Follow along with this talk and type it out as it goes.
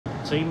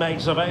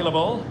Teammates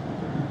available.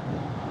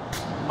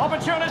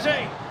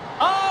 Opportunity.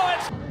 Oh,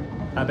 it's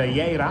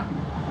Abeyera.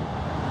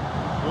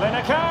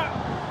 Lineker.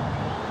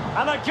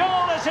 And the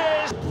goal it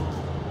is.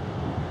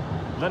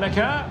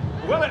 Lineker.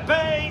 Will it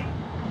be?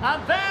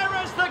 And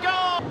there is the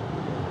goal.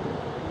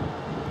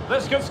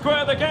 This could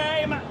square the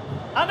game.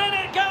 And in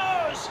it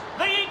goes.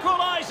 The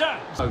equaliser.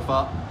 So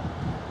far.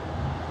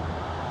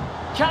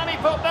 Can he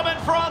put them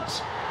in front?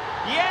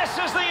 Yes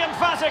is the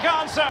emphatic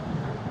answer.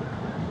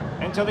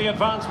 Into the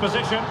advanced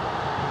position.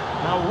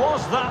 Now,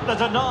 was that the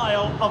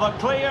denial of a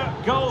clear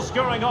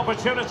goal-scoring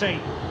opportunity?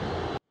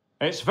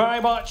 It's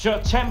very much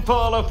a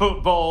temple of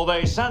football,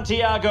 the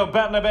Santiago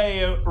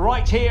Bernabeu,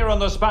 right here in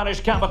the Spanish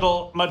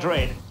capital,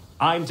 Madrid.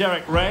 I'm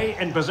Derek Ray,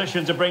 in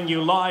position to bring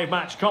you live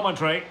match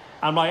commentary,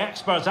 and my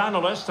expert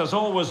analyst, as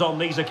always on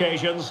these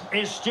occasions,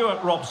 is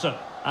Stuart Robson.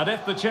 And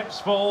if the chips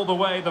fall the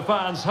way the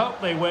fans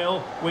hope they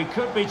will, we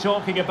could be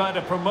talking about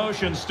a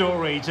promotion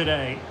story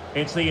today.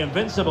 It's the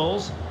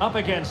Invincibles up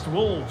against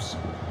Wolves.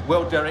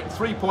 Well, Derek,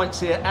 3 points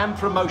here and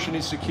promotion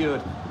is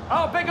secured.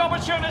 Oh, big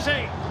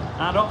opportunity!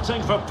 And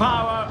opting for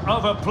power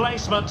over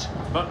placement,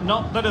 but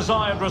not the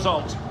desired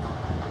result.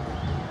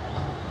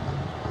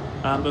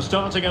 And the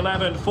starting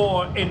 11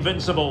 for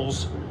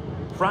Invincibles.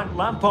 Frank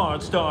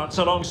Lampard starts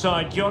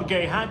alongside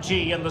Jorge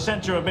Hagi in the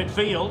centre of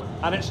midfield,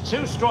 and it's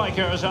two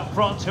strikers up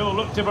front who'll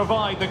look to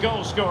provide the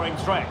goal-scoring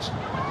threat.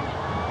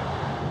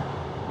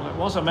 Well, it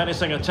was a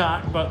menacing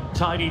attack, but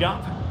tidied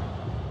up.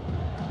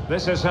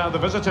 This is how the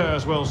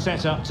visitors will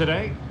set up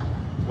today.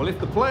 Well, if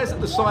the players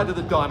at the side of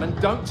the diamond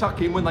don't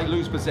tuck in when they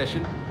lose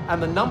possession,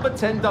 and the number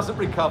 10 doesn't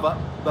recover,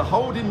 the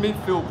holding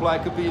midfield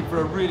player could be in for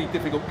a really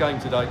difficult game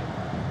today.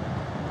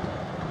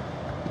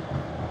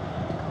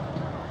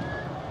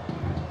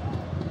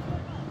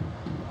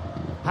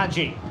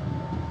 Hagi.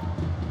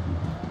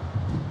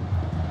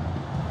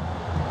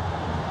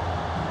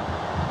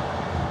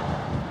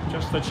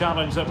 Just the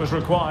challenge that was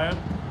required.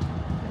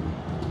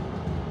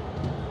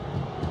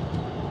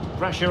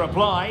 Pressure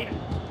applied.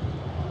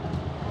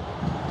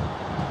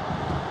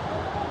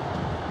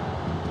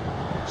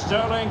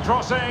 Sterling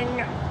crossing.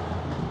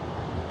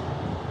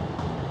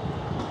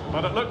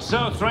 But it looked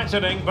so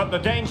threatening, but the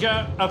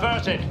danger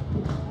averted.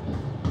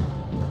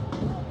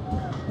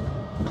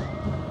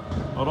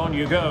 Well, on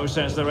you go,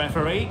 says the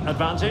referee.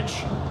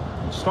 Advantage.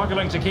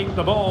 Struggling to keep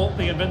the ball,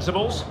 the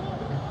Invincibles.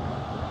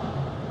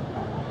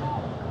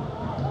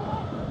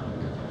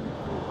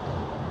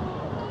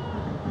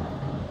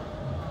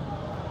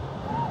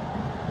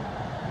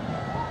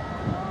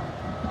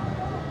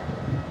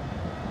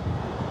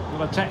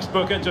 Well, a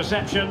textbook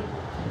interception.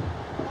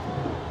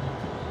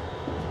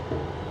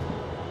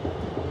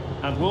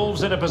 And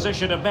Wolves in a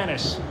position of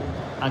menace.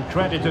 And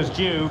credit is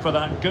due for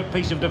that good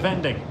piece of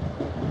defending.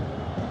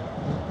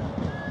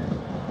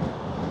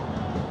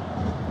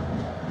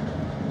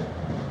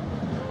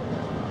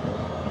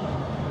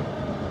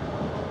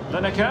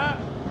 Lineker.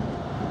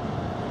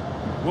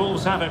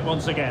 Wolves have it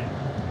once again.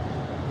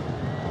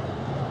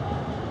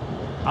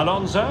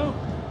 Alonso.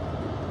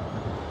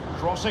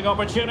 Crossing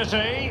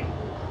opportunity.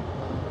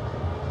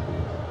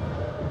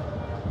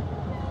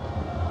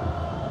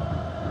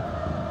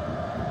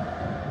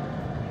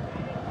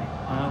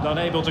 And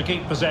unable to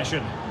keep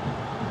possession.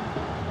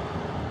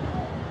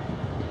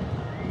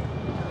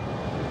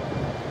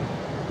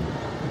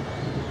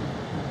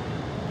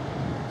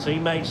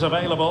 Teammates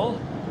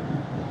available.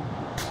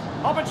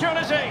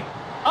 Opportunity!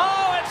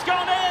 Oh, it's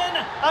gone in!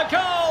 A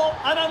goal!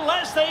 And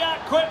unless they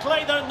act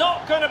quickly, they're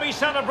not going to be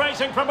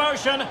celebrating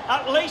promotion,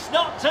 at least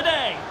not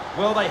today.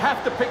 Well, they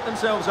have to pick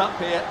themselves up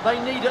here. They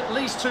need at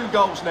least 2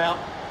 goals now.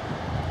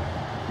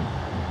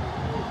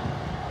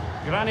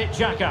 Granit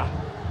Xhaka.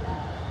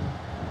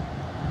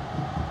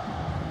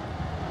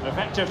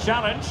 Effective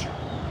challenge.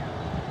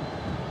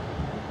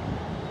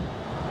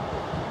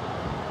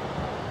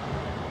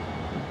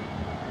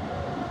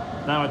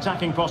 Now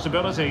attacking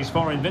possibilities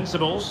for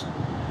Invincibles,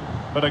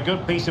 but a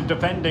good piece of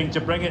defending to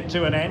bring it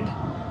to an end.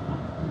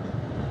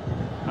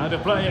 Out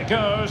of play it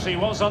goes. He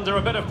was under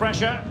a bit of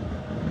pressure.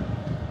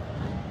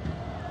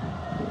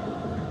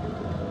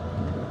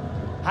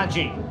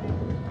 Hagi.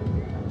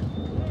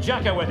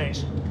 Xhaka with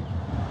it.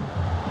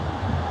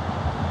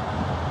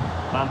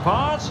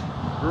 Lampard.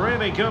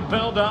 Really good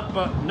build-up,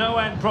 but no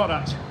end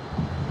product.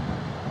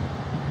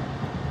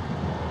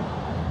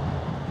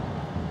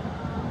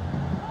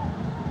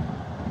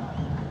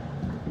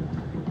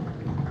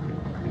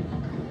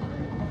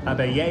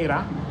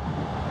 Abeyera.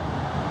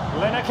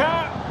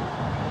 Lineker.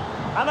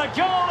 And a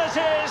goal it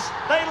is.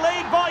 They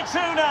lead by 2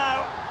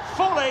 now.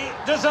 Fully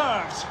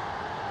deserved.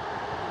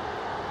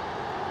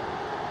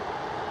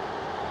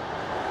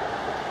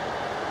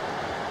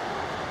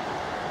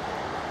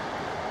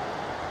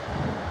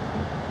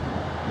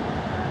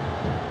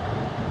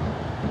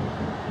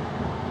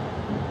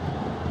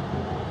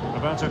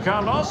 Roberto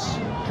Carlos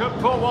could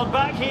pull one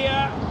back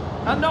here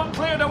and not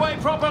cleared away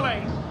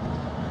properly.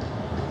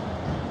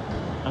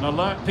 An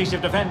alert piece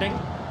of defending.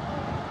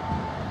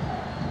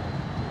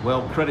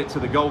 Well, credit to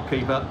the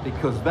goalkeeper,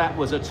 because that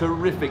was a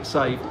terrific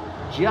save,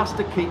 just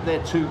to keep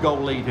their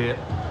 2-goal lead here.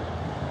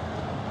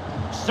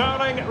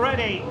 Sterling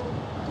ready.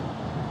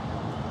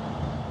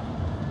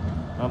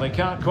 Well, they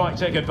can't quite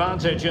take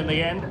advantage in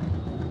the end.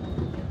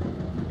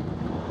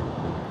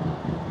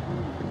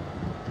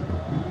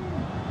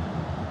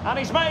 And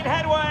he's made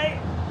headway.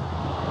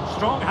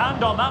 Strong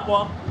hand on that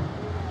one.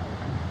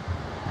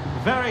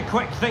 Very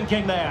quick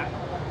thinking there.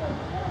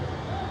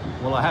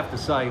 Well, I have to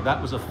say,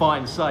 that was a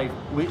fine save,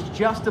 which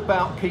just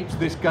about keeps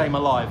this game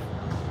alive.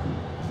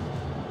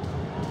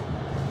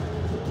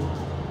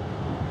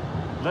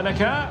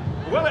 Lineker,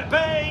 will it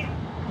be?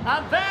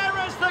 And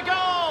there is the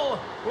goal!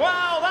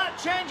 Wow, that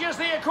changes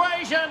the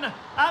equation,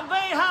 and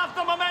they have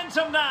the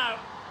momentum now.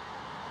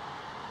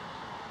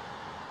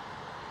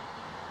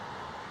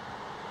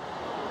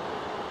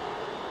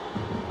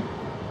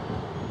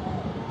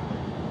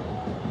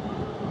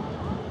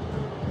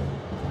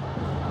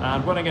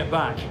 And winning it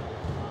back.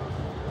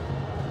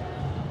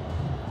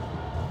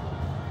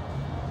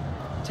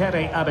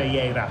 Terry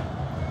Abeyera.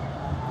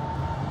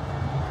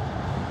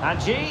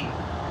 Angie.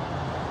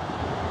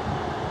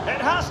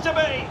 It has to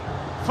be.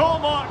 Full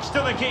marks to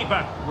the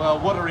keeper. Well,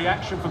 what a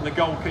reaction from the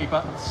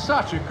goalkeeper.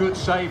 Such a good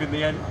save in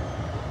the end.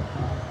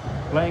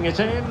 Playing it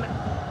in.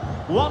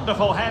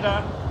 Wonderful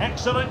header.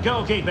 Excellent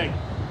goalkeeping.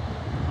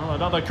 Well,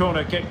 another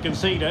corner kick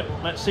conceded.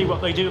 Let's see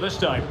what they do this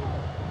time.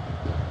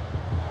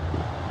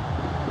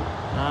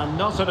 And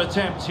not an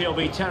attempt he'll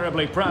be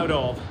terribly proud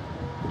of.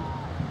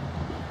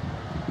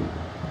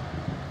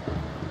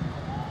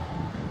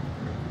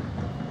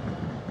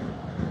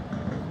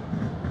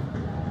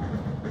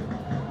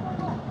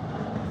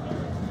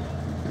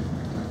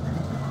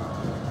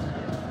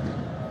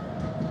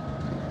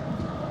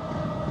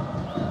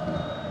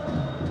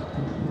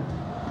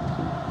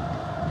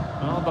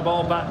 Well, the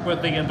ball back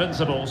with the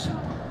Invincibles.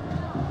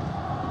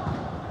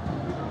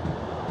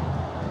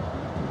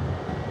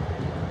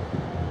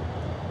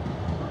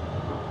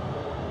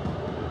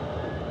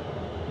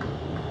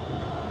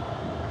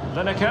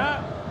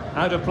 Lineker,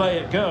 out of play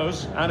it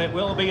goes, and it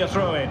will be a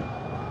throw-in.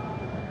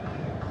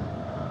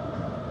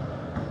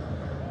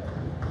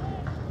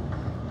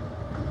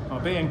 Well,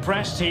 being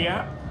pressed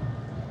here.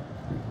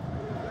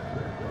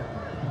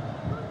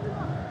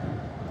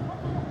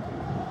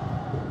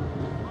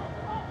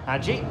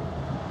 Hadji.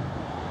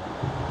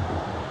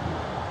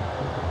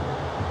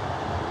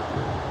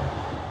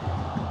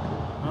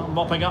 Well,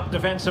 mopping up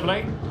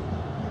defensively.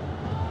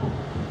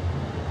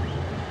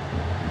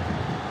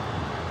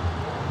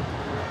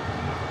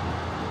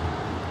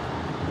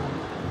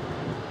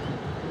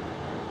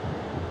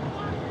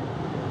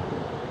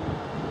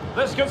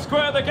 This could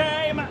square the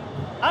game,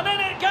 and in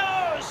it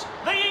goes!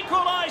 The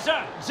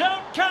equaliser!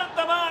 Don't count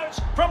them out!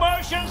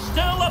 Promotion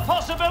still a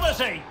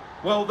possibility!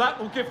 Well, that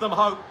will give them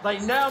hope. They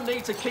now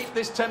need to keep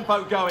this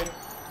tempo going.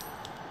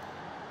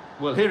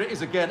 Well, here it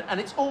is again, and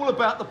it's all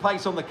about the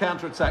pace on the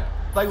counter-attack.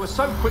 They were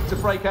so quick to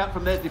break out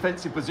from their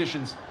defensive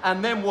positions,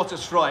 and then what a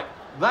strike.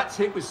 That's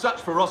hit with such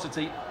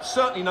ferocity.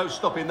 Certainly no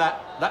stopping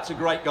that. That's a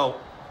great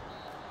goal.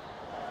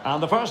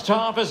 And the first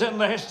half is in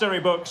the history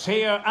books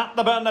here at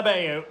the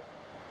Bernabeu.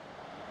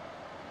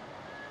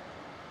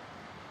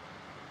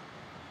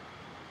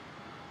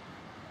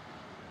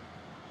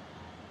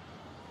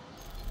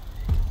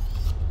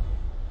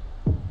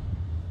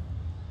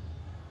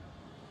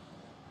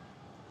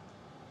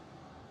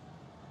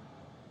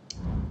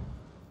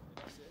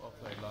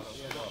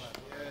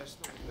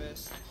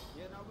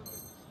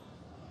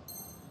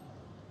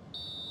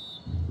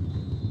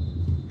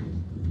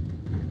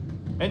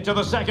 Into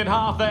the second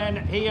half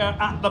then, here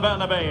at the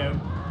Bernabeu.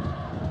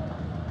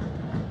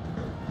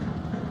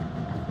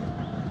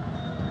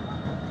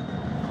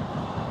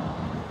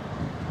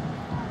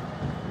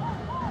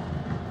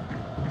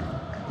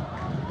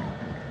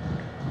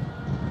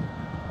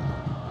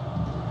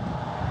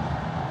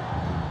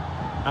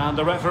 And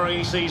the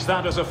referee sees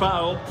that as a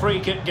foul,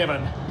 free kick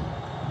given.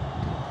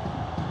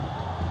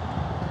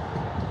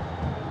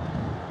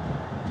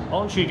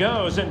 On she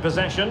goes in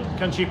possession.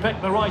 Can she pick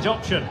the right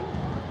option?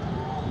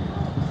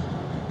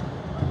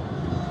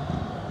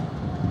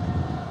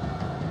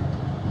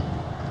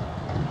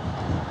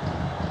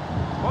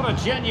 What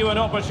a genuine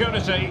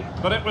opportunity,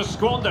 but it was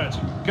squandered.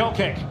 Goal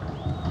kick.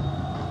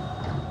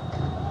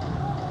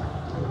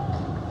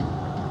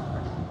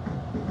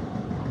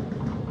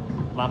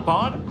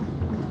 Lampard.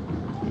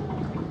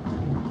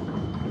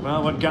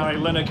 Well, when Gary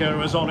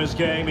Lineker is on his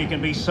game, he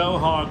can be so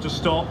hard to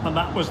stop, and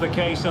that was the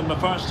case in the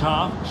first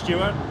half.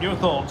 Stuart, your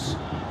thoughts?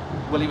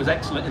 Well, he was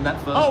excellent in that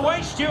first. Oh,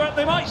 wait, Stuart,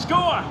 they might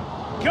score.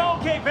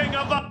 Goalkeeping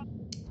of the...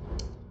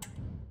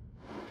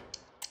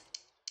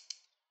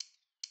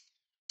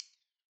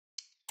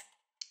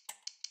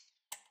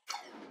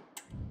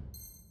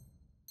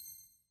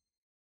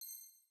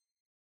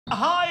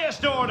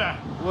 highest order.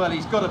 Well,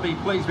 he's got to be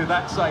pleased with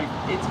that save.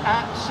 It's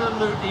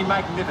absolutely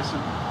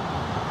magnificent.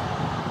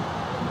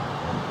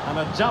 And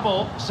a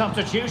double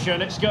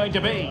substitution it's going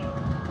to be.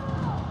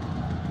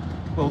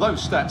 Well,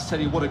 those stats tell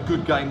you what a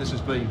good game this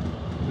has been.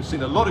 We've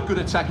seen a lot of good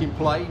attacking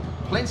play,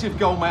 plenty of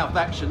goal-mouth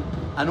action,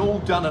 and all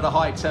done at a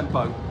high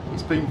tempo.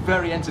 It's been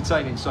very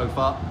entertaining so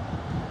far.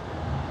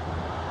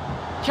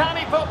 Can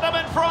he put them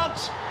in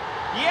front?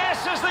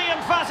 Yes is the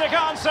emphatic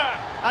answer,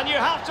 and you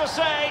have to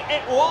say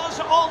it was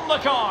on the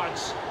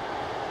cards.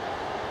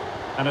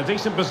 And a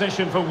decent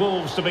position for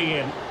Wolves to be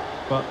in,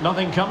 but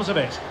nothing comes of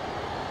it.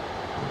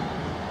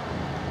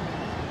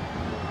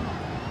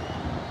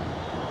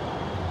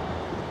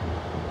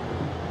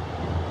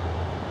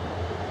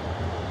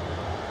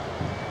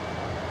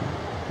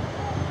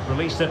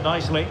 Released it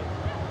nicely.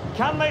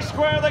 Can they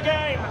square the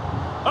game?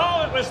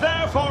 Oh, it was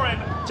there for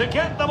him to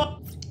get them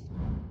on.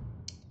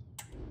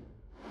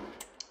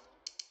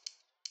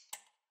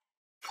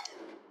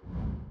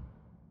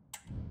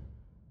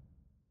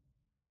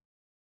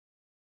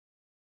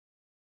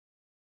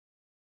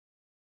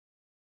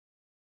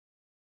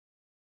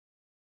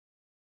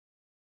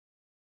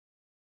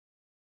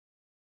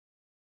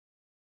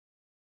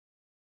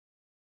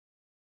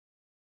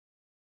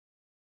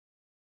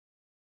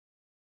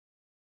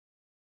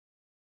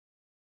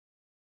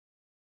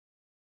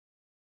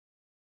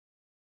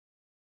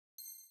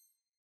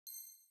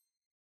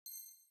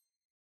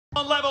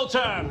 On level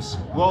terms.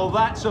 Well,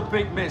 that's a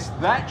big miss.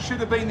 That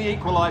should have been the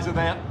equaliser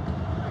there.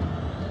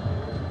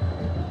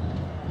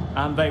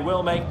 And they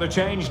will make the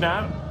change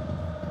now.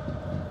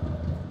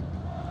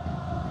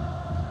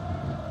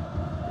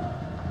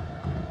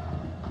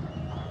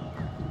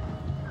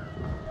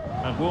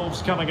 And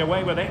Wolves coming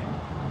away with it.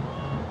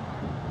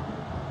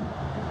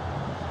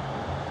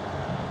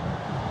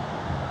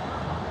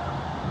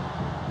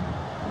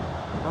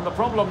 And the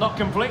problem not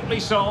completely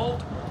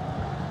solved.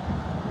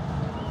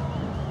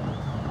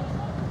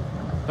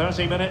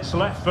 30 minutes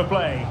left for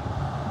play.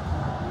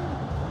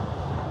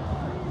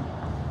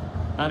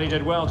 And he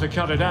did well to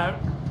cut it out.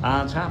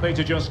 And happy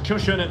to just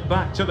cushion it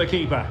back to the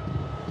keeper.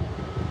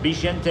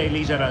 Vicente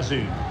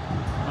Lizarazu.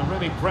 And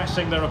really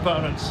pressing their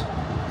opponents.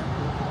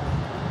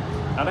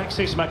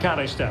 Alexis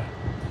McAllister.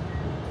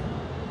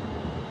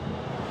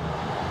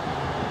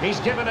 He's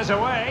given us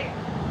away.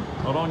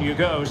 Well, on you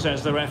go,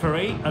 says the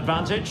referee.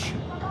 Advantage.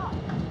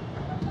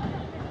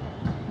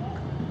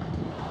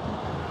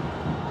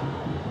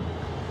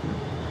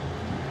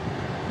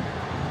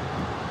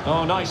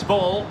 Oh, nice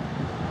ball.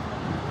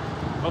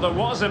 Well, there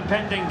was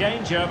impending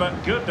danger, but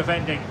good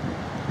defending.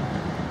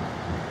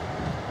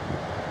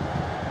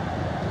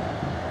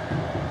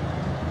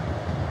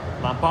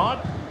 Lampard.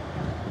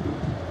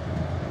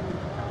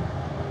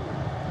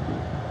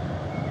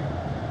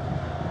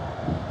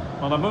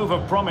 Well, a move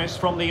of promise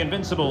from the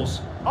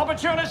Invincibles.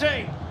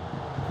 Opportunity!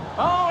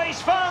 Oh,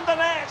 he's found the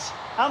net!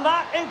 And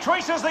that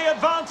increases the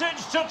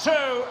advantage to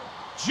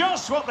 2.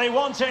 Just what they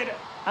wanted,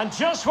 and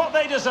just what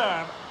they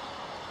deserve.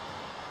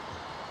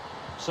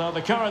 So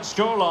the current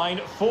scoreline,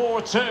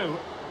 4-2.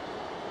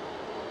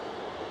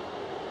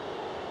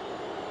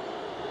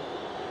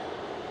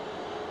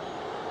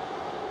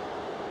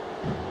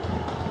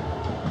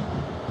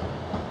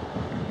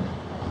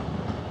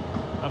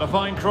 And a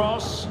fine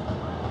cross.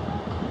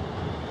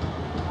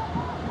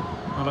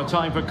 And a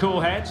time for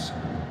cool heads.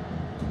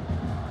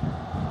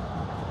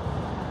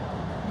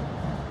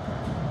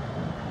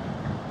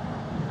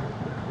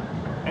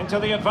 Into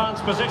the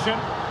advanced position.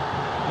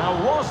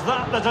 Now, was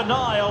that the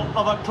denial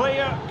of a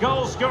clear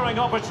goal-scoring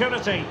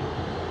opportunity?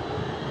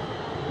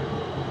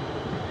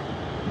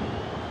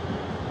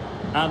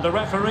 And the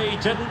referee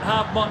didn't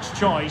have much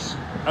choice.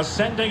 A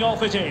sending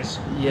off it is.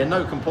 Yeah,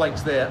 no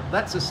complaints there.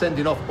 That's a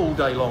sending off all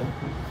day long.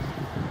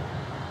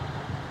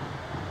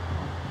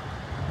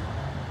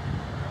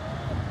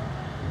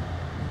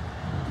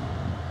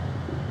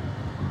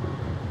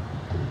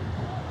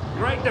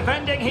 Great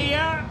defending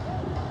here.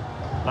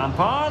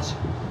 Lampard.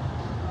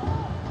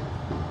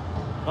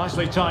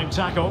 Nicely timed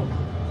tackle.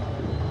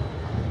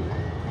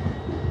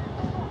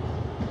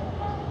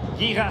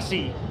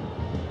 Girassi.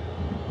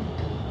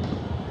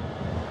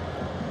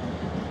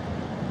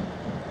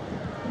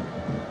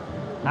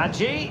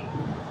 Hadji.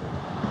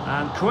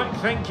 And quick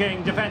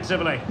thinking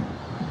defensively.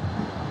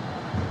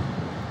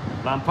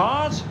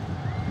 Lampard.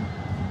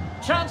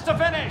 Chance to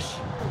finish.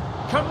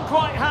 Couldn't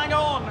quite hang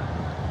on.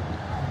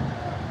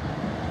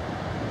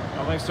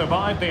 Well, they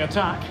survived the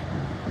attack.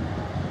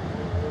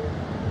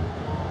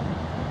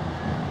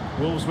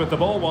 Wolves with the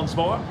ball once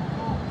more.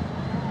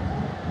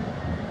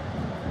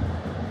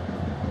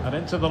 And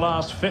into the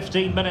last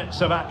 15 minutes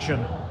of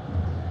action.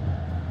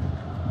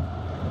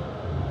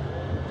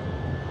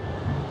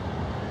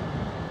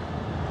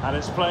 And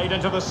it's played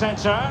into the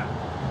centre.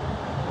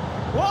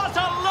 What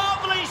a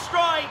lovely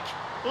strike!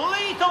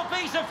 Lethal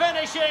piece of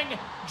finishing.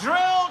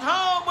 Drilled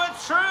home with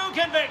true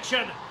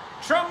conviction.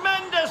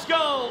 Tremendous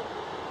goal.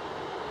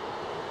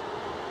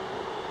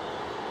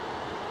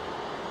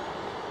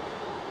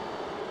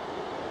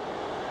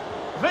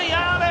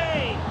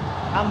 Vialli!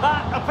 And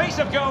that, a piece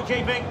of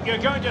goalkeeping you're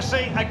going to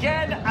see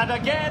again and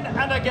again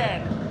and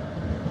again.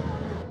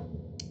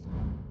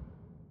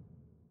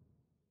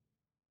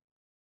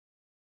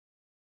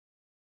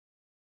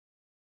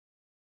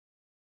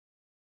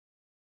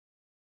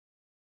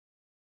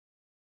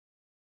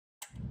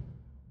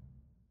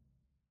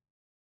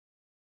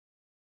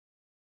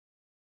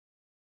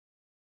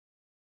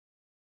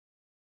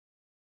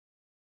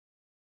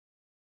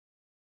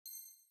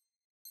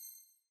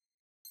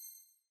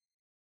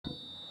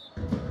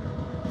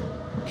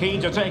 keen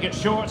to take it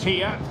short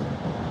here.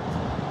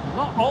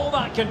 Not all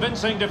that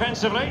convincing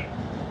defensively.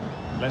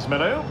 Les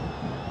Milou.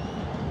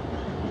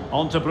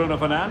 On to Bruno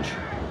Fernandes.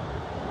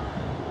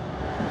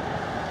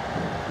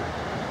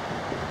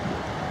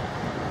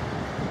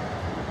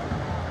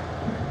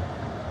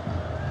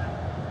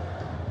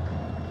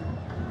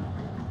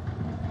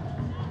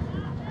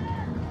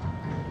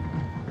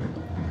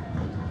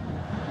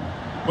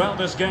 Well,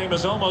 this game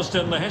is almost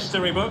in the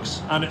history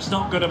books, and it's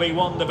not going to be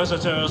one the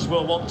visitors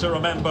will want to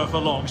remember for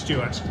long,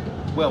 Stuart.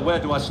 Well, where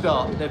do I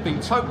start? They've been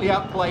totally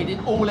outplayed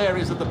in all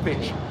areas of the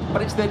pitch,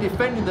 but it's their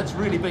defending that's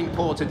really been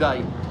poor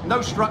today.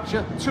 No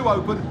structure, too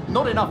open,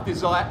 not enough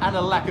desire, and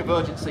a lack of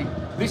urgency.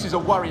 This is a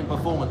worrying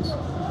performance.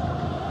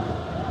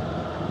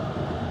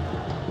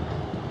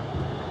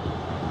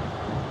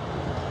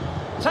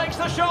 Takes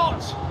the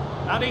shot,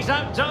 and he's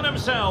outdone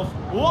himself.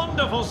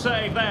 Wonderful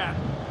save there.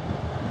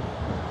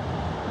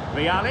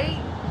 Vialli.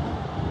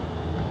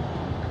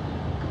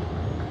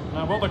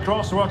 Now will the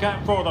cross work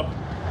out for them?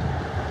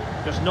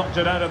 Just knocked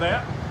it out of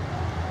there.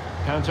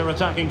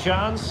 Counter-attacking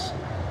chance.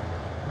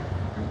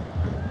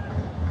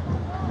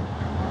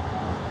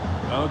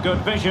 Oh, good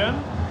vision.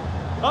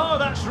 Oh,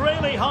 that's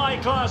really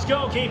high-class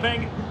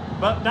goalkeeping.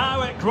 But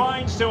now it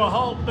grinds to a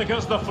halt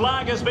because the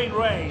flag has been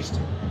raised.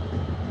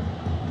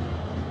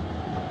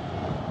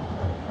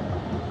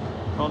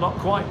 Well, not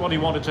quite what he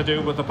wanted to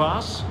do with the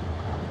pass.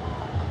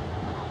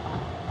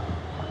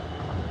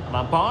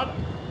 Lampard.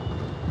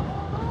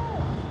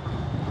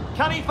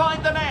 Can he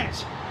find the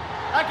net?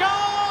 A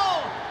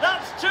goal!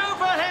 That's two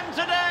for him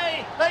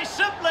today. They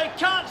simply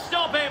can't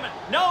stop him.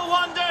 No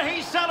wonder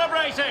he's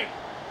celebrating.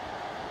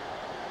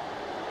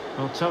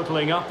 Well,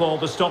 totalling up all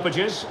the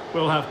stoppages,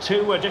 we'll have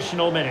 2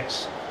 additional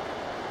minutes.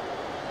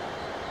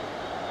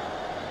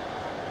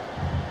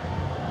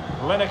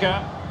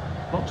 Lineker.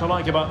 What to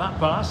like about that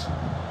pass?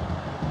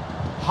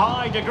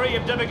 High degree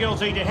of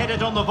difficulty to hit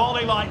it on the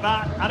volley like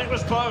that, and it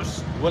was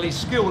close. Well, his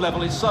skill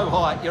level is so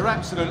high, you're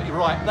absolutely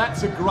right.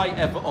 That's a great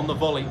effort on the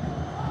volley.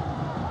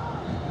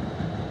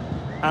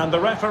 And the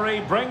referee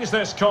brings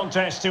this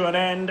contest to an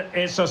end.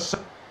 It's a...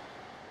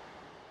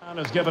 and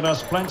has given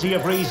us plenty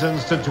of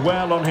reasons to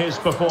dwell on his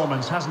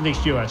performance, hasn't he,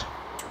 Stuart?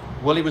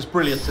 Well, he was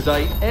brilliant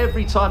today.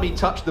 Every time he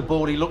touched the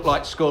ball, he looked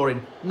like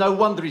scoring. No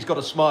wonder he's got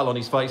a smile on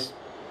his face.